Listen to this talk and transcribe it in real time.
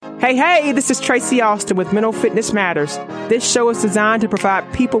Hey, this is Tracy Austin with Mental Fitness Matters. This show is designed to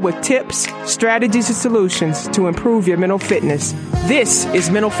provide people with tips, strategies, and solutions to improve your mental fitness. This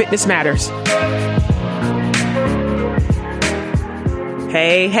is Mental Fitness Matters.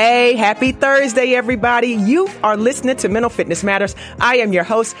 Hey, happy Thursday, everybody. You are listening to Mental Fitness Matters. I am your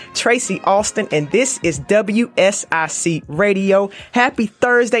host, Tracy Austin, and this is WSIC Radio. Happy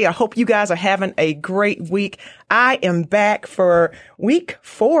Thursday. I hope you guys are having a great week. I am back for week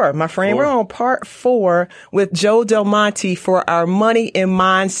 4, my friend. We're on part 4 with Joe Del Monte for our Money and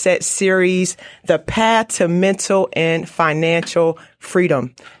Mindset series, The Path to Mental and Financial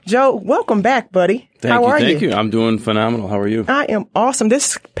Freedom. Joe, welcome back, buddy. How are you? Thank you. I'm doing phenomenal. How are you? I am awesome.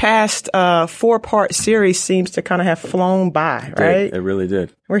 This past 4-part series seems to kind of have flown by, right? It really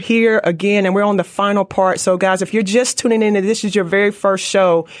did. We're here again, and we're on the final part. So, guys, if you're just tuning in and this is your very first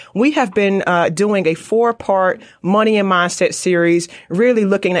show, we have been doing a 4-part Money and Mindset series, really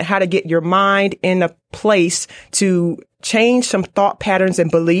looking at how to get your mind in a place to change some thought patterns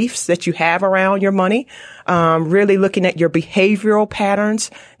and beliefs that you have around your money. Really looking at your behavioral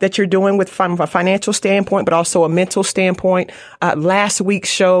patterns that you're doing from a financial standpoint, but also a mental standpoint. Last week's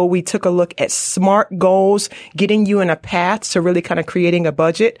show, we took a look at SMART goals, getting you in a path to really kind of creating a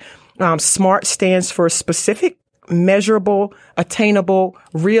budget. SMART stands for specific, measurable, attainable,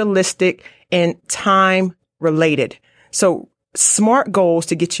 realistic, and time related. So SMART goals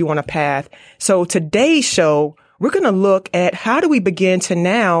to get you on a path. So today's show, we're going to look at how do we begin to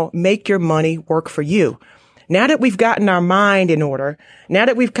now make your money work for you. Now that we've gotten our mind in order, now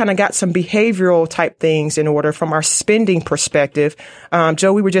that we've kind of got some behavioral type things in order from our spending perspective,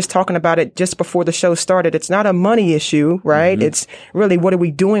 Joe, we were just talking about it just before the show started. It's not a money issue, right? Mm-hmm. It's really, what are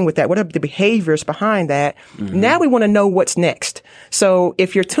we doing with that? What are the behaviors behind that? Mm-hmm. Now we want to know what's next. So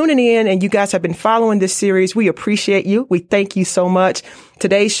if you're tuning in and you guys have been following this series, we appreciate you. We thank you so much.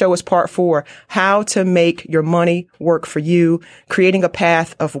 Today's show is part 4, how to make your money work for you, creating a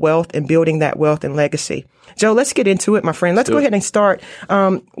path of wealth and building that wealth and legacy. Joe, let's get into it, my friend. Let's go ahead and start.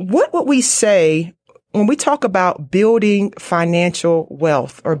 What would we say when we talk about building financial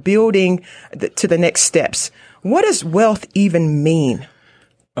wealth or building to the next steps? What does wealth even mean?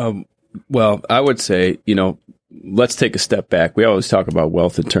 Well, I would say, let's take a step back. We always talk about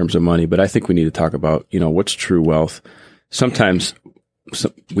wealth in terms of money, but I think we need to talk about, what's true wealth. Sometimes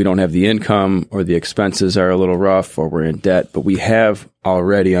we don't have the income, or the expenses are a little rough, or we're in debt, but we have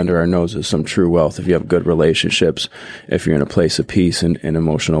already under our noses some true wealth. If you have good relationships, if you're in a place of peace and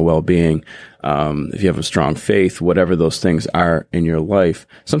emotional well-being, if you have a strong faith, whatever those things are in your life,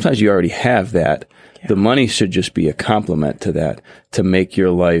 sometimes you already have that. Yeah. The money should just be a complement to that, to make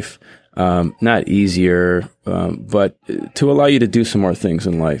your life not easier, but to allow you to do some more things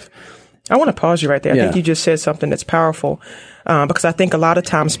in life. I want to pause you right there. I think you just said something that's powerful, because I think a lot of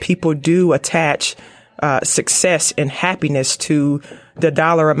times people do attach success and happiness to the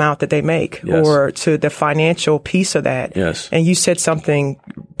dollar amount that they make, or to the financial piece of that. Yes. And you said something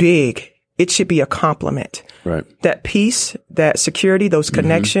big. It should be a compliment. Right. That peace, that security, those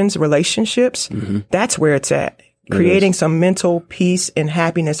connections, relationships, that's where it's at. Creating some mental peace and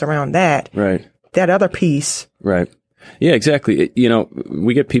happiness around that. Right. That other piece. Right. Yeah, exactly.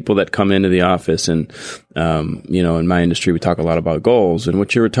 We get people that come into the office and, in my industry, we talk a lot about goals and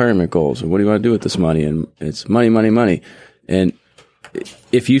what's your retirement goals and what do you want to do with this money? And it's money, money, money. And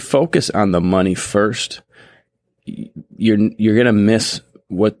if you focus on the money first, you're going to miss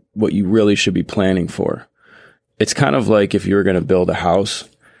what you really should be planning for. It's kind of like if you were going to build a house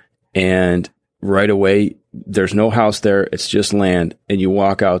and right away there's no house there, it's just land, and you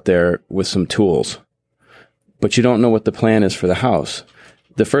walk out there with some tools, but you don't know what the plan is for the house.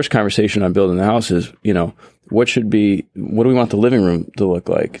 The first conversation on building the house is, what do we want the living room to look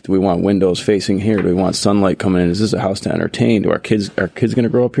like? Do we want windows facing here? Do we want sunlight coming in? Is this a house to entertain? Do our kids going to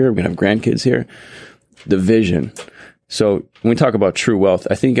grow up here? Are we going to have grandkids here? The vision. So when we talk about true wealth,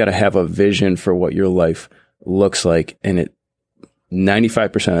 I think you got to have a vision for what your life looks like. And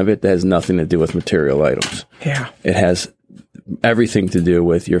 95% of it has nothing to do with material items. Yeah. It has everything to do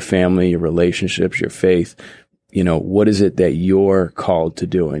with your family, your relationships, your faith. What is it that you're called to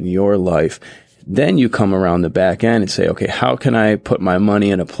do in your life? Then you come around the back end and say, okay, how can I put my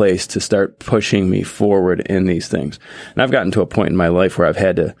money in a place to start pushing me forward in these things? And I've gotten to a point in my life where I've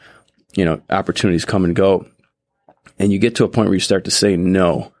had to, opportunities come and go. And you get to a point where you start to say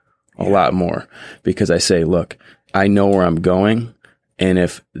no a lot more, because I say, look, I know where I'm going. And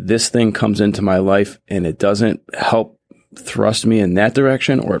if this thing comes into my life and it doesn't help thrust me in that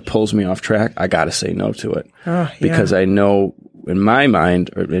direction, or it pulls me off track, I got to say no to it. Because I know in my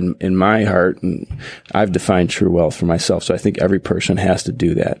mind, or in my heart, and I've defined true wealth for myself. So I think every person has to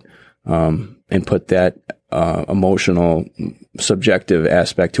do that. and put that emotional, subjective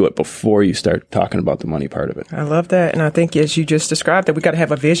aspect to it before you start talking about the money part of it. I love that. And I think as you just described that, we got to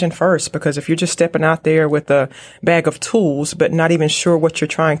have a vision first, because if you're just stepping out there with a bag of tools, but not even sure what you're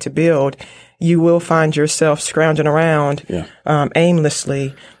trying to build, you will find yourself scrounging around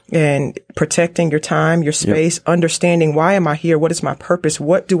aimlessly. And protecting your time, your space, understanding, why am I here? What is my purpose?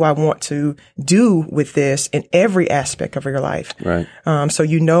 What do I want to do with this in every aspect of your life? Right. So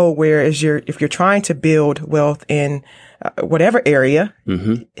you know, if you're trying to build wealth in whatever area,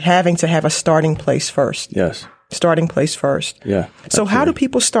 having to have a starting place first. Yes. Starting place first. Yeah. So how do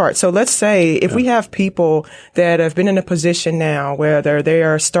people start? So let's say if we have people that have been in a position now where they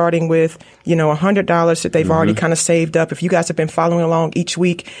are starting with, $100 that they've already kind of saved up. If you guys have been following along each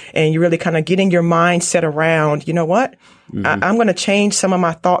week and you're really kind of getting your mindset around, you know what? I'm going to change some of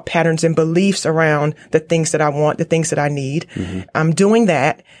my thought patterns and beliefs around the things that I want, the things that I need. I'm doing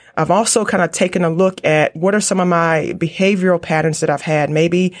that. I've also kind of taken a look at what are some of my behavioral patterns that I've had.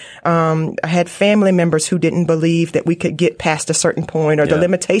 Maybe I had family members who didn't believe that we could get past a certain point, or the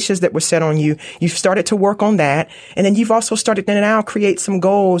limitations that were set on you. You've started to work on that. And then you've also started to now create some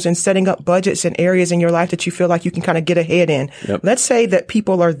goals and setting up budgets in areas in your life that you feel like you can kind of get ahead in. Let's say that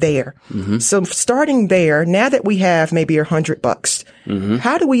people are there. So starting there, now that we have maybe $100,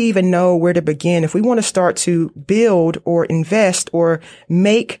 how do we even know where to begin if we want to start to build or invest or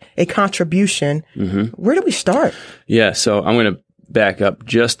make a contribution? Where do we start? Yeah. So I'm going to back up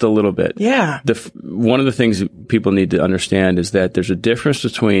just a little bit. Yeah. One of the things people need to understand is that there's a difference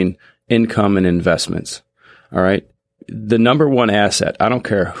between income and investments. All right. The number one asset, I don't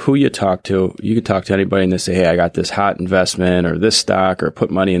care who you talk to. You can talk to anybody and they say, hey, I got this hot investment or this stock or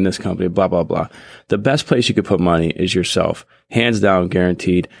put money in this company, blah, blah, blah. The best place you could put money is yourself. Hands down,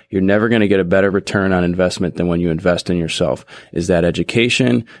 guaranteed. You're never going to get a better return on investment than when you invest in yourself. Is that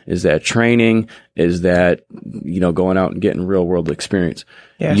education? Is that training? Is that, going out and getting real world experience?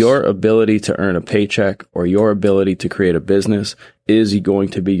 Yes. Your ability to earn a paycheck or your ability to create a business is going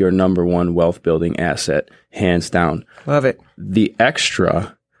to be your number one wealth building asset, hands down. Love it. The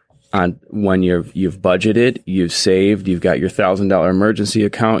extra on when you've budgeted, you've saved, you've got your $1,000 emergency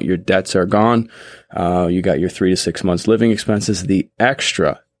account, your debts are gone, you got your 3 to 6 months living expenses. The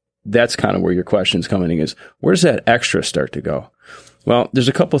extra, that's kind of where your question's coming in, is where does that extra start to go? Well, there's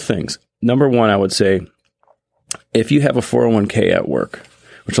a couple things. Number one, I would say, if you have a 401k at work,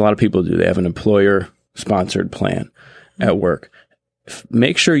 which a lot of people do, they have an employer sponsored plan at work.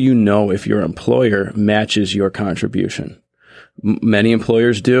 Make sure you know if your employer matches your contribution. Many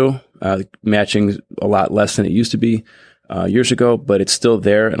employers do. Matching a lot less than it used to be years ago, but it's still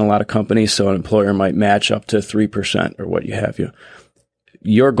there in a lot of companies. So an employer might match up to 3% or what have you.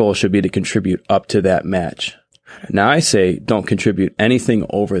 Your goal should be to contribute up to that match. Now I say don't contribute anything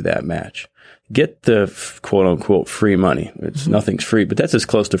over that match. Get the quote unquote free money. Nothing's free, but that's as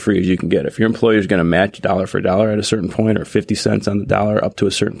close to free as you can get. If your employer is going to match dollar for dollar at a certain point, or 50 cents on the dollar up to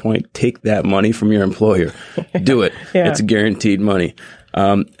a certain point, take that money from your employer. Do it. It's guaranteed money.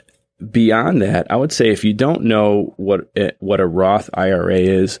 Beyond that, I would say if you don't know what a Roth IRA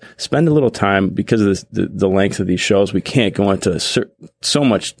is, spend a little time, because of the length of these shows. We can't go into so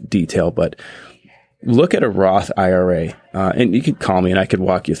much detail, but look at a Roth IRA, and you could call me and I could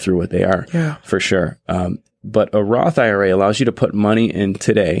walk you through what they are for sure. But a Roth IRA allows you to put money in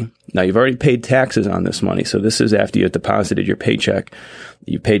today. Now, you've already paid taxes on this money. So this is after you've deposited your paycheck.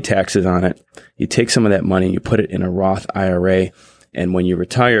 You paid taxes on it. You take some of that money and you put it in a Roth IRA. And when you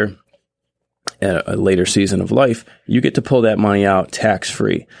retire at a later season of life, you get to pull that money out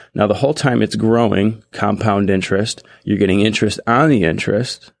tax-free. Now, the whole time it's growing, compound interest, you're getting interest on the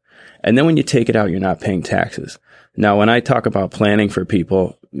interest. And then when you take it out, you're not paying taxes. Now, when I talk about planning for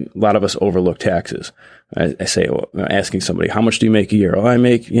people, a lot of us overlook taxes. I say, asking somebody, how much do you make a year? Oh, I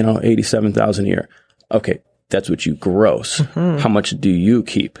make, $87,000 a year. Okay. That's what you gross. How much do you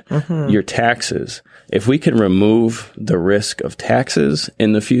keep? Your taxes. If we can remove the risk of taxes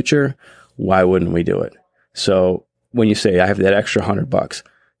in the future, why wouldn't we do it? So when you say I have that extra $100,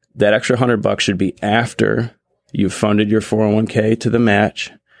 that extra $100 should be after you've funded your 401k to the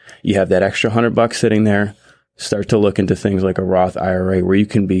match. You have that extra $100 sitting there. Start to look into things like a Roth IRA where you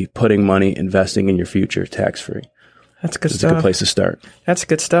can be putting money, investing in your future tax-free. That's good It's stuff. a good place to start. That's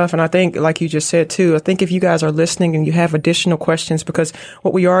good stuff. And I think, like you just said too, I think if you guys are listening and you have additional questions, because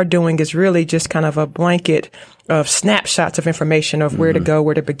what we are doing is really just kind of a blanket of snapshots of information of where to go,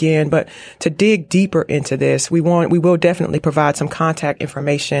 where to begin. But to dig deeper into this, we will definitely provide some contact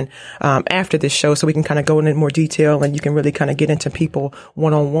information after this show so we can kind of go into more detail and you can really kind of get into people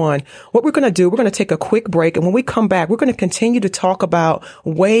one-on-one. What we're going to do, we're going to take a quick break. And when we come back, we're going to continue to talk about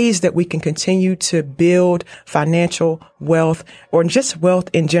ways that we can continue to build financial wealth or just wealth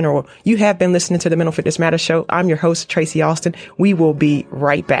in general. You have been listening to the Mental Fitness Matters Show. I'm your host, Tracy Austin. We will be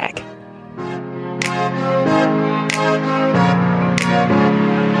right back.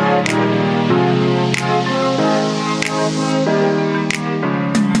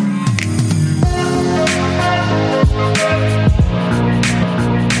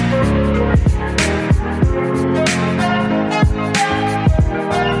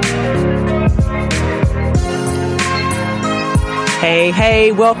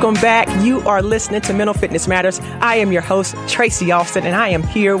 Hey, welcome back. You are listening to Mental Fitness Matters. I am your host, Tracy Austin, and I am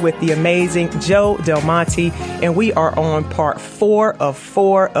here with the amazing Joe Del Monte, and we are on part 4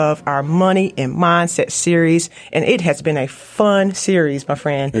 of our Money and Mindset series, and it has been a fun series, my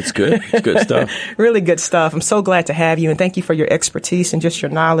friend. It's good. It's good stuff. Really good stuff. I'm so glad to have you, and thank you for your expertise and just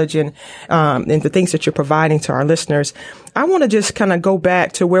your knowledge and the things that you're providing to our listeners. I want to just kind of go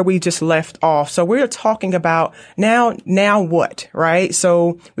back to where we just left off. So we're talking about now what, right?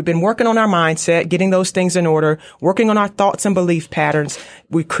 So we've been working on our mindset, getting those things in order, working on our thoughts and belief patterns.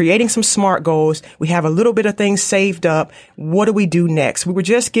 We're creating some SMART goals. We have a little bit of things saved up. What do we do next? We were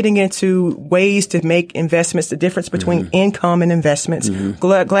just getting into ways to make investments, the difference between income and investments.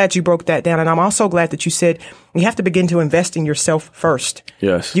 Glad you broke that down. And I'm also glad that you said you have to begin to invest in yourself first.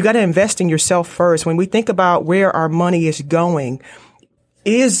 Yes. You got to invest in yourself first. When we think about where our money is going,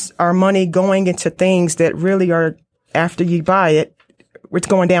 is our money going into things that really are, after you buy it, it's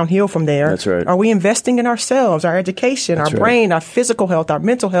going downhill from there? That's right. Are we investing in ourselves, our education, our brain, our physical health, our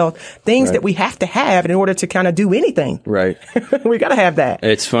mental health, things that we have to have in order to kind of do anything? Right. We got to have that.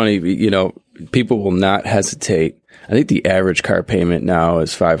 It's funny, people will not hesitate. I think the average car payment now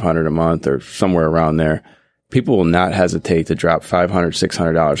is $500 a month or somewhere around there. People will not hesitate to drop $500,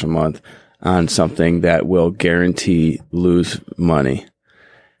 $600 a month on something that will guarantee lose money,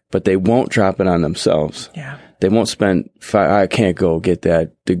 but they won't drop it on themselves. Yeah. They won't spend I can't go get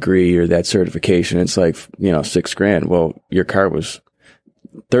that degree or that certification. It's like, $6,000. Well, your car was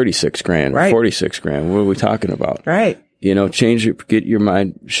 36 grand, right. 46 grand. What are we talking about? Right. Get your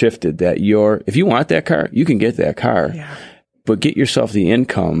mind shifted that if you want that car, you can get that car, but get yourself the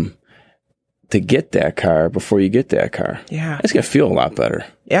income to get that car before you get that car. Yeah. It's going to feel a lot better.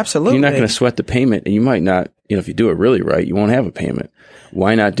 Absolutely. You're not going to sweat the payment, and you might not, if you do it really right, you won't have a payment.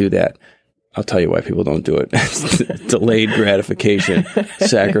 Why not do that? I'll tell you why people don't do it. Delayed gratification,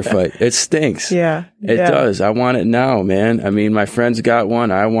 sacrifice. It stinks. Yeah. It does. I want it now, man. I mean, my friend's got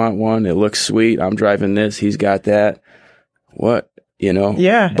one. I want one. It looks sweet. I'm driving this. He's got that. What?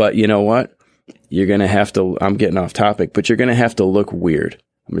 Yeah. But you know what? You're going to have to, I'm getting off topic, but you're going to have to look weird.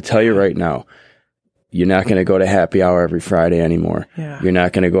 I'm going to tell you right now, you're not going to go to happy hour every Friday anymore. Yeah. You're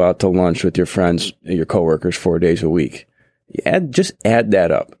not going to go out to lunch with your friends, your coworkers 4 days a week. Just add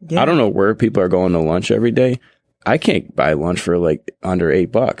that up. Yeah. I don't know where people are going to lunch every day. I can't buy lunch for like under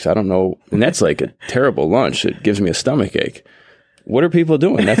 $8. I don't know. And that's like a terrible lunch. It gives me a stomach ache. What are people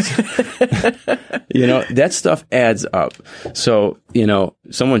doing? That's, that stuff adds up. So,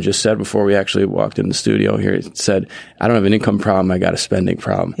 someone just said before we actually walked in the studio here, it said, I don't have an income problem. I got a spending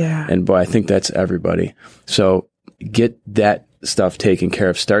problem. Yeah. And boy, I think that's everybody. So get that stuff taken care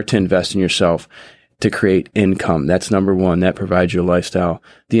of. Start to invest in yourself to create income. That's number one. That provides your lifestyle.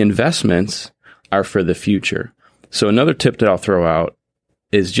 The investments are for the future. So another tip that I'll throw out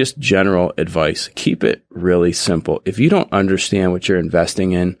is just general advice. Keep it really simple. If you don't understand what you're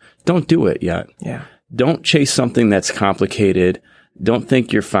investing in, don't do it yet. Yeah. Don't chase something that's complicated. Don't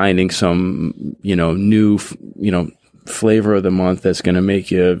think you're finding some, new, flavor of the month that's going to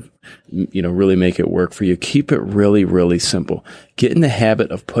make you, really make it work for you. Keep it really, really simple. Get in the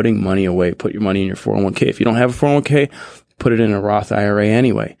habit of putting money away. Put your money in your 401k. If you don't have a 401k, put it in a Roth IRA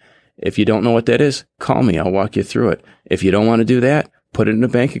anyway. If you don't know what that is, call me. I'll walk you through it. If you don't want to do that, put it in a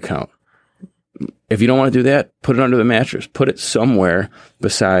bank account. If you don't want to do that, put it under the mattress. Put it somewhere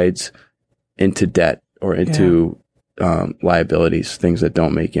besides into debt or into liabilities, things that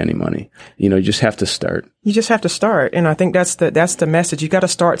don't make you any money. You just have to start. You just have to start. And I think that's the message. You got to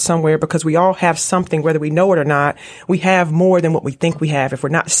start somewhere because we all have something, whether we know it or not. We have more than what we think we have if we're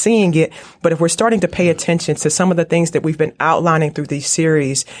not seeing it. But if we're starting to pay attention to some of the things that we've been outlining through these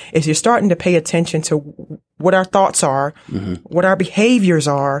series, if you're starting to pay attention to what our thoughts are, what our behaviors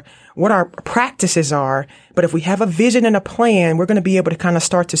are, what our practices are. But if we have a vision and a plan, we're going to be able to kind of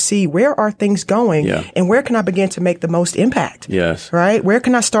start to see where are things going and where can I begin to make the most impact? Yes. Right? Where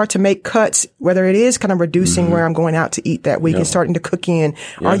can I start to make cuts, whether it is kind of reducing where I'm going out to eat that week and starting to cook in.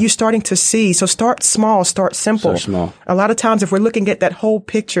 Are you starting to see? So start small, start simple. Start small. A lot of times if we're looking at that whole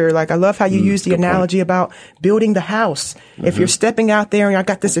picture, like I love how you use the analogy about building the house. If you're stepping out there and I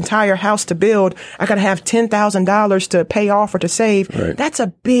got this entire house to build, I got to have $10,000 to pay off or to save. Right. That's a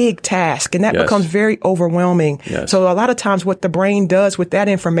big task and that becomes very overwhelming. Yes. So a lot of times what the brain does with that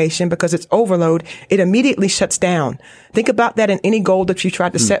information, because it's overload, it immediately shuts down. Think about that in any goal that you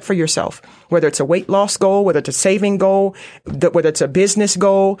tried to set for yourself, whether it's a weight loss goal, whether it's a saving goal, whether it's a business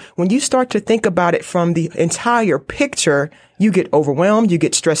goal. When you start to think about it from the entire picture, you get overwhelmed, you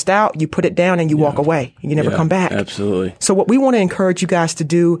get stressed out, you put it down and you walk away. You never come back. Absolutely. So what we want to encourage you guys to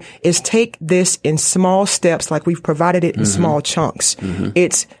do is take this in small steps, like we've provided it in small chunks.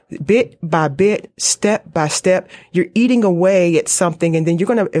 It's bit by bit, step by step. You're eating away at something and then you're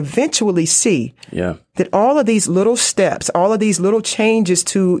going to eventually see that all of these little steps, all of these little changes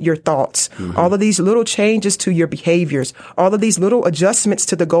to your thoughts, all of these little changes to your behaviors, all of these little adjustments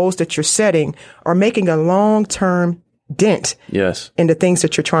to the goals that you're setting are making a long-term dent in the things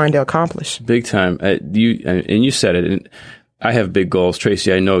that you're trying to accomplish. Big time. You said it. And I have big goals,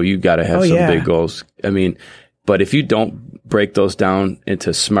 Tracy. I know you got to have some big goals. I mean, but if you don't break those down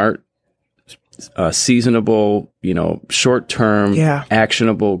into smart, seasonable, short-term,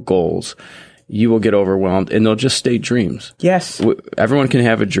 actionable goals, you will get overwhelmed and they'll just stay dreams. Yes. Everyone can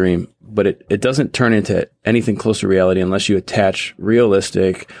have a dream, but it doesn't turn into anything close to reality unless you attach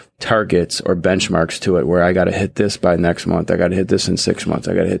realistic targets or benchmarks to it where I got to hit this by next month. I got to hit this in 6 months.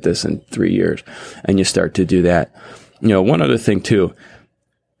 I got to hit this in 3 years. And you start to do that. One other thing too,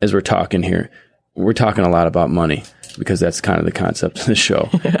 as we're talking here, we're talking a lot about money because that's kind of the concept of the show.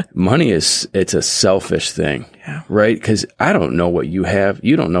 Money it's a selfish thing, right? Because I don't know what you have.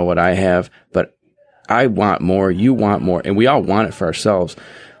 You don't know what I have, but I want more. You want more. And we all want it for ourselves.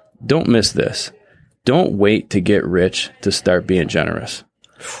 Don't miss this. Don't wait to get rich to start being generous.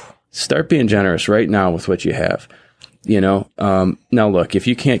 Start being generous right now with what you have. Now look, if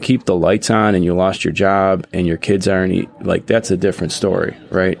you can't keep the lights on and you lost your job and your kids aren't that's a different story,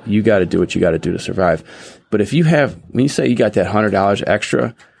 right? You got to do what you got to do to survive. But if you have, when you say you got that $100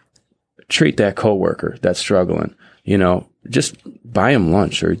 extra, treat that coworker that's struggling, just buy them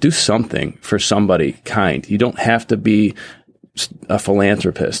lunch or do something for somebody kind. You don't have to be a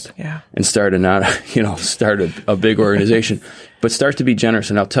philanthropist and start a big organization, but start to be generous.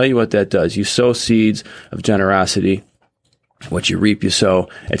 And I'll tell you what that does. You sow seeds of generosity. What you reap, you sow.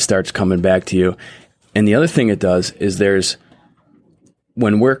 It starts coming back to you. And the other thing it does is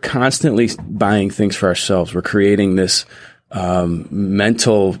when we're constantly buying things for ourselves, we're creating this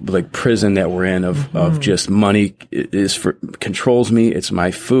mental prison that we're in of just money controls me. It's my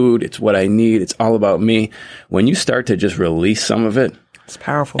food. It's what I need. It's all about me. When you start to just release some of it, it's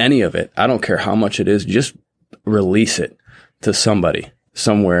powerful. Any of it. I don't care how much it is. Just release it to somebody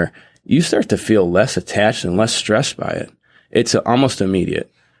somewhere. You start to feel less attached and less stressed by it. It's almost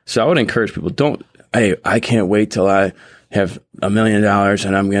immediate. So I would encourage people, I can't wait till I have $1 million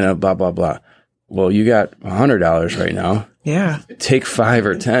and I'm going to blah, blah, blah. Well, you got $100 right now. Yeah. Take 5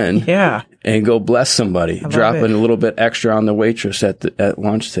 or 10. Yeah. And go bless somebody. Drop in a little bit extra on the waitress at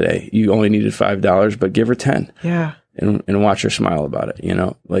lunch today. You only needed $5, but give her 10. Yeah. And watch her smile about it.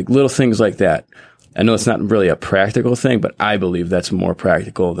 Little things like that. I know it's not really a practical thing, but I believe that's more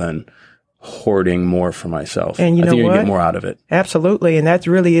practical than hoarding more for myself. And I think you get more out of it. Absolutely. And that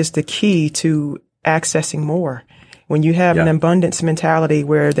really is the key to accessing more. When you have an abundance mentality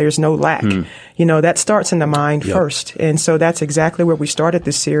where there's no lack, that starts in the mind first. And so that's exactly where we started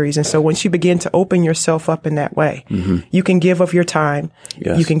this series. And so once you begin to open yourself up in that way, you can give of your time,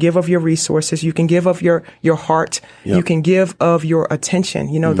 you can give of your resources, you can give of your heart, you can give of your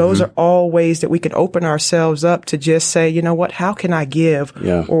attention. Those are all ways that we can open ourselves up to just say, how can I give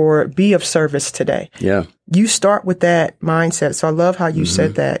or be of service today? Yeah. You start with that mindset. So I love how you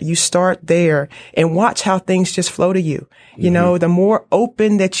said that. You start there and watch how things just flow to you. The more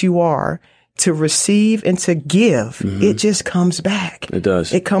open that you are to receive and to give, it just comes back. It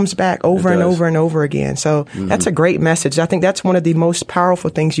does. It comes back over and over and over again. So that's a great message. I think that's one of the most powerful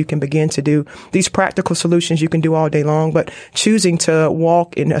things you can begin to do. These practical solutions you can do all day long, but choosing to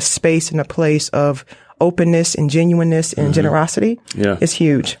walk in a space and a place of openness and genuineness and generosity is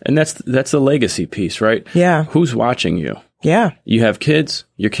huge. And that's the legacy piece, right? Yeah. Who's watching you? Yeah. You have kids,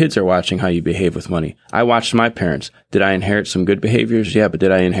 your kids are watching how you behave with money. I watched my parents. Did I inherit some good behaviors? Yeah, but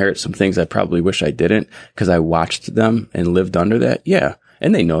did I inherit some things I probably wish I didn't because I watched them and lived under that? Yeah.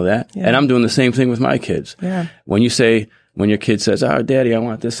 And they know that. Yeah. And I'm doing the same thing with my kids. Yeah. When your kid says, "Oh, Daddy, I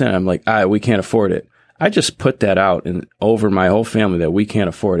want this," and I'm like, we can't afford it. I just put that out and over my whole family that we can't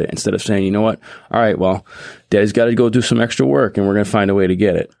afford it instead of saying, you know what? All right, well, Daddy's got to go do some extra work and we're going to find a way to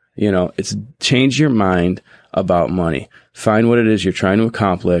get it. You know, it's change your mind about money. Find what it is you're trying to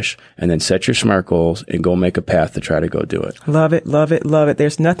accomplish and then set your SMART goals and go make a path to try to go do it. Love it, love it, love it.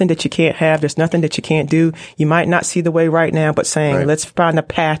 There's nothing that you can't have. There's nothing that you can't do. You might not see the way right now, but saying, let's find a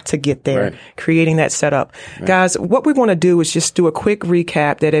path to get there, creating that setup. Guys, what we want to do is just do a quick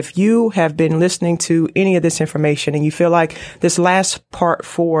recap that if you have been listening to any of this information and you feel like this last part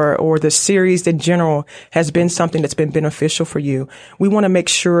 4 or the series in general has been something that's been beneficial for you, we want to make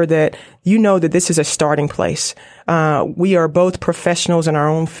sure that you know that this is a starting place. We are both professionals in our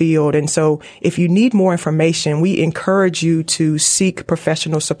own field. And so if you need more information, we encourage you to seek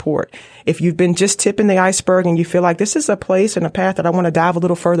professional support. If you've been just tipping the iceberg and you feel like this is a place and a path that I want to dive a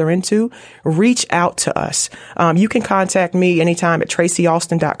little further into, reach out to us. You can contact me anytime at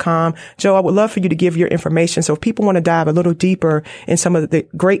tracyaustin.com. Joe, I would love for you to give your information. So if people want to dive a little deeper in some of the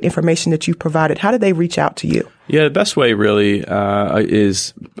great information that you've provided, how do they reach out to you? Yeah, the best way really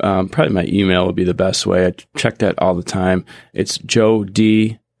is probably my email would be the best way. I check that all the time. It's Joe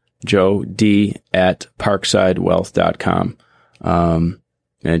D at parksidewealth.com.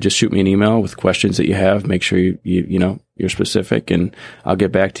 And just shoot me an email with questions that you have. Make sure you're specific, and I'll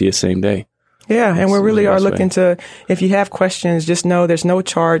get back to you same day. Yeah, and we really are looking to, if you have questions, just know there's no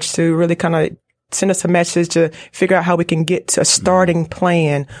charge to really kind of send us a message to figure out how we can get to a starting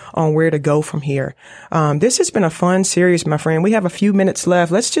plan on where to go from here. This has been a fun series, my friend. We have a few minutes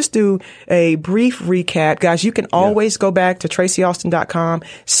left. Let's just do a brief recap. Guys, you can always go back to tracyaustin.com,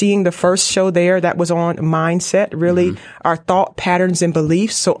 seeing the first show there that was on mindset, really our thought patterns and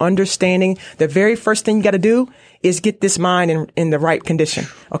beliefs. So understanding the very first thing you got to do is get this mind in the right condition.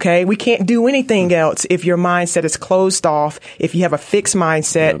 Okay. We can't do anything else if your mindset is closed off. If you have a fixed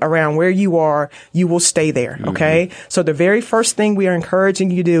mindset around where you are, you will stay there. Okay. So the very first thing we are encouraging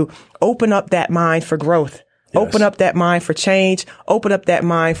you to do, open up that mind for growth. Yes. Open up that mind for change. Open up that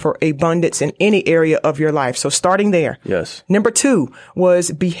mind for abundance in any area of your life. So starting there. Yes. Number 2 was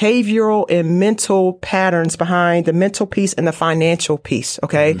behavioral and mental patterns behind the mental piece and the financial piece.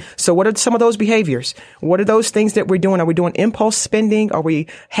 Okay. So what are some of those behaviors? What are those things that we're doing? Are we doing impulse spending? Are we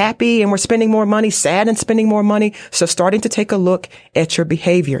happy and we're spending more money, sad and spending more money? So starting to take a look at your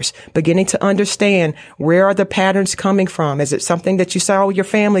behaviors, beginning to understand where are the patterns coming from? Is it something that you saw your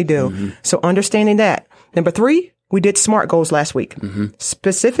family do? So understanding that. Number 3, we did SMART goals last week.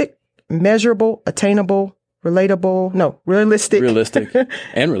 Specific, measurable, attainable, realistic. Realistic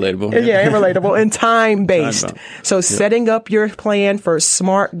and relatable. Yeah, and relatable and time-based. So setting up your plan for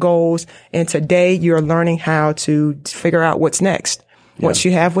SMART goals. And today you're learning how to figure out what's next. Once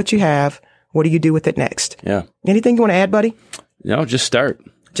you have what you have, what do you do with it next? Yeah. Anything you want to add, buddy? No, just start.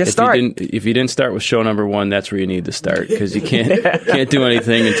 If you didn't start with show number 1, that's where you need to start, because you can't do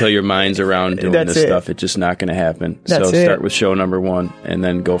anything until your mind's around doing this stuff. It's just not going to happen. Start with show number 1 and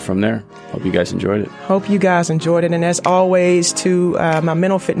then go from there. Hope you guys enjoyed it. Hope you guys enjoyed it. And as always, to my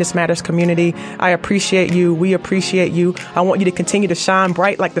Mental Fitness Matters community, I appreciate you. We appreciate you. I want you to continue to shine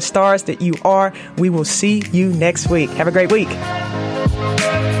bright like the stars that you are. We will see you next week. Have a great week.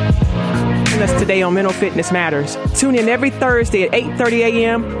 Us today on Mental Fitness Matters. Tune in every Thursday at 8:30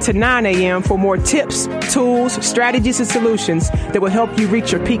 a.m. to 9 a.m. for more tips, tools, strategies, and solutions that will help you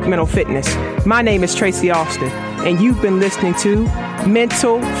reach your peak mental fitness. My name is Tracy Austin, and you've been listening to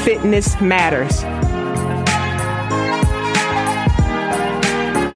Mental Fitness Matters.